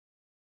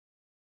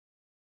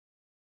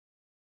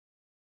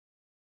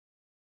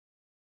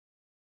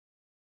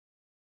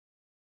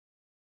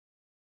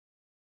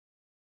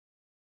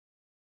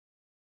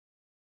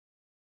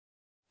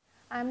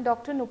I am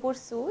Dr. Nupur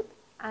Sood.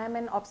 I am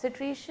an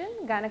obstetrician,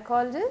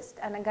 gynecologist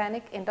and a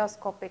gynec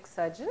endoscopic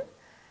surgeon.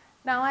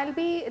 Now I will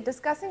be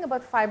discussing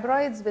about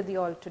fibroids with you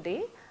all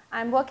today.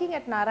 I am working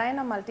at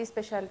Narayana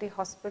Multispeciality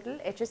Hospital,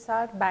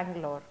 HSR,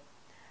 Bangalore.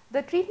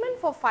 The treatment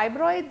for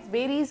fibroids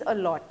varies a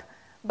lot,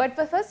 but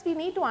first we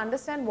need to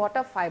understand what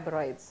are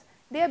fibroids.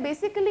 They are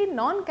basically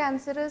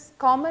non-cancerous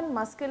common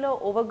muscular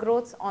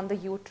overgrowths on the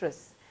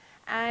uterus,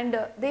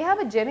 and they have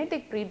a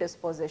genetic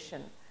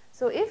predisposition.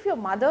 So if your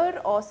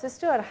mother or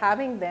sister are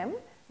having them,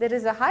 there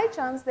is a high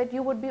chance that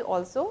you would be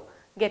also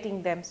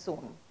getting them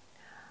soon.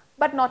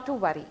 But not to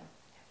worry.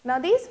 Now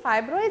these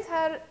fibroids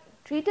are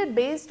treated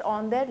based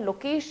on their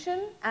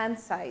location and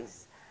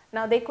size.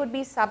 Now they could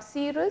be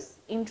subserous,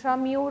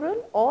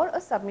 intramural or a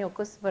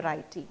submucous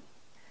variety.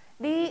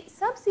 The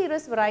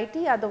subserous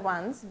variety are the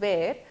ones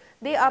where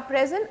they are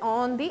present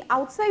on the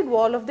outside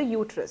wall of the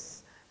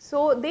uterus.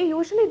 So they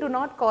usually do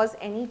not cause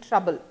any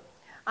trouble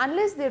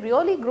unless they are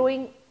really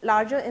growing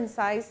larger in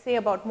size, say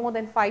about more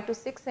than 5 to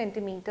 6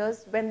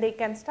 centimeters, when they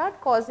can start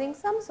causing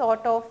some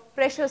sort of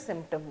pressure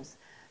symptoms.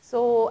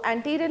 So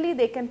anteriorly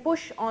they can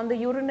push on the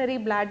urinary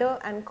bladder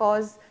and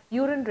cause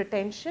urine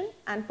retention,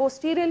 and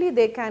posteriorly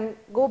they can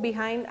go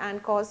behind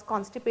and cause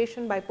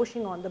constipation by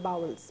pushing on the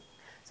bowels.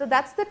 So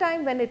that's the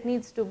time when it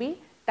needs to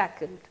be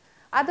tackled.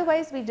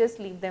 Otherwise we just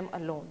leave them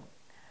alone.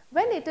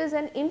 When it is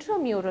an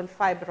intramural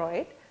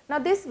fibroid, now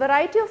this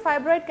variety of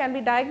fibroid can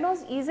be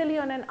diagnosed easily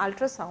on an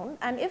ultrasound,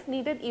 and if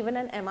needed even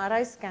an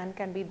MRI scan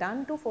can be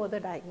done to further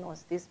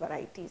diagnose these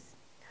varieties.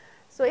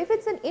 So if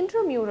it's an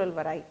intramural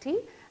variety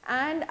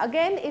and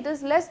again it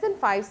is less than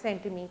 5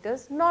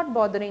 centimeters, not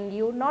bothering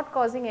you, not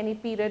causing any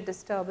period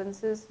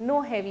disturbances,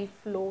 no heavy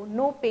flow,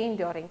 no pain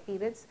during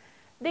periods,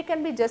 they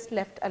can be just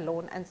left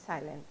alone and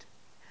silent.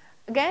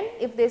 Again,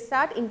 if they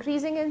start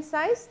increasing in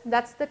size,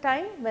 that's the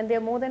time when they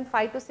are more than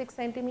 5 to 6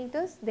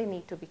 centimeters, they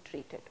need to be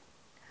treated.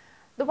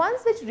 The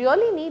ones which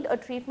really need a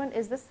treatment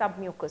is the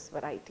submucous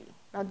variety.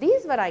 Now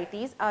these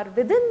varieties are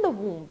within the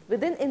womb,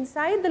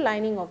 inside the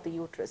lining of the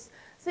uterus.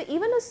 So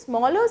even a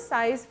smaller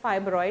size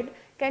fibroid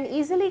can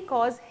easily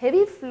cause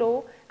heavy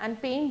flow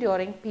and pain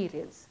during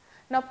periods.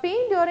 Now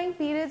pain during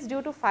periods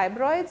due to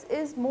fibroids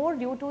is more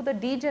due to the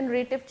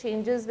degenerative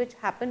changes which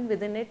happen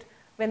within it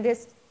when they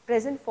are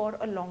present for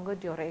a longer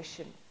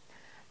duration.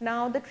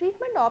 Now the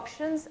treatment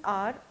options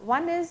are,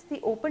 one is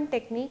the open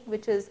technique,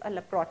 which is a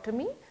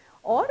laparotomy,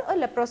 or a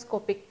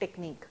laparoscopic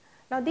technique.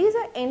 Now these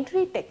are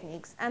entry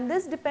techniques and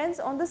this depends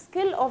on the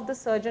skill of the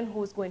surgeon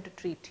who is going to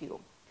treat you.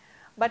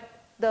 But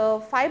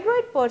the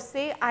fibroid per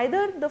se,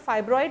 either the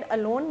fibroid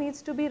alone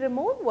needs to be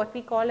removed, what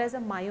we call as a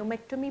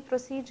myomectomy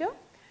procedure,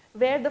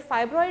 where the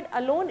fibroid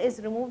alone is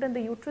removed and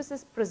the uterus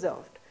is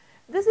preserved.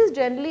 This is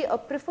generally a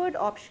preferred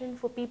option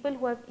for people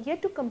who have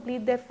yet to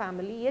complete their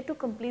family, yet to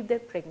complete their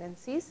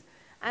pregnancies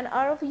and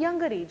are of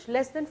younger age,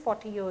 less than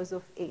 40 years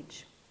of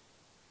age.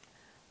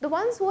 The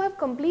ones who have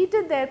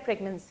completed their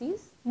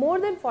pregnancies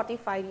more than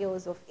 45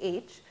 years of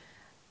age,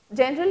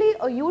 generally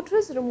a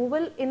uterus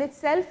removal in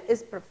itself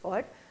is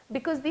preferred,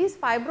 because these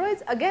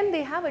fibroids, again,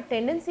 they have a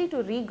tendency to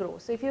regrow.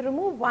 So if you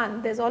remove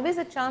one, there is always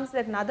a chance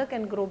that another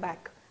can grow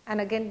back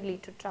and again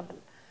lead to trouble.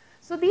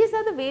 So these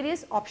are the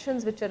various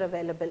options which are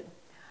available.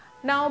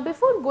 Now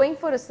before going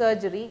for a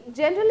surgery,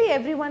 generally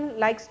everyone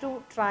likes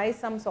to try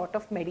some sort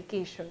of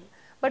medication,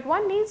 but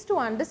one needs to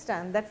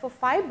understand that for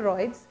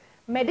fibroids,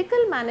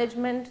 medical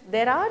management,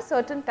 there are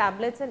certain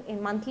tablets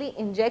and monthly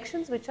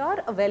injections which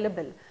are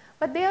available,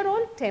 but they are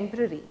all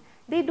temporary.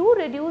 They do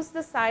reduce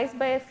the size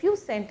by a few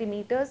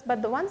centimeters,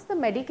 but once the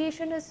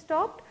medication is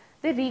stopped,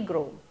 they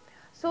regrow.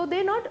 So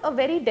they are not a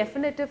very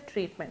definitive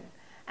treatment.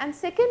 And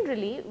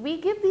secondarily, we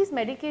give these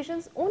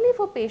medications only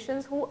for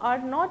patients who are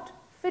not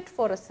fit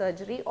for a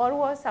surgery or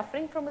who are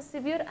suffering from a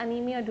severe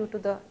anemia due to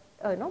the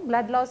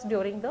blood loss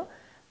during the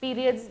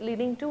periods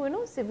leading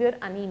to severe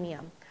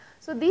anemia.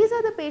 So these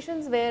are the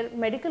patients where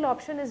medical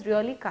option is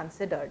really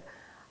considered.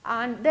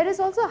 And there is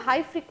also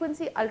high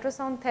frequency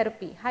ultrasound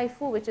therapy,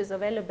 HIFU, which is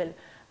available.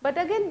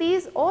 But again,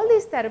 all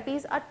these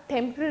therapies are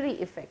temporary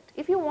effect.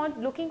 If you want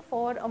looking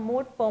for a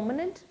more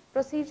permanent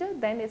procedure,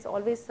 then it's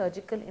always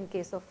surgical in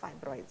case of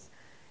fibroids.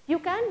 You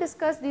can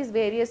discuss these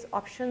various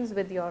options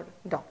with your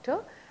doctor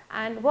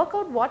and work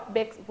out what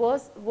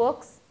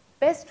works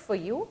best for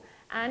you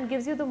and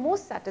gives you the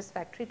most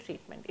satisfactory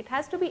treatment. It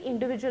has to be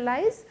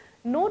individualized.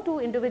 No two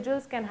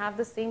individuals can have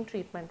the same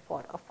treatment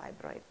for a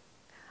fibroid.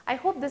 I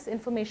hope this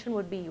information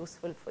would be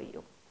useful for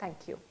you.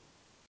 Thank you.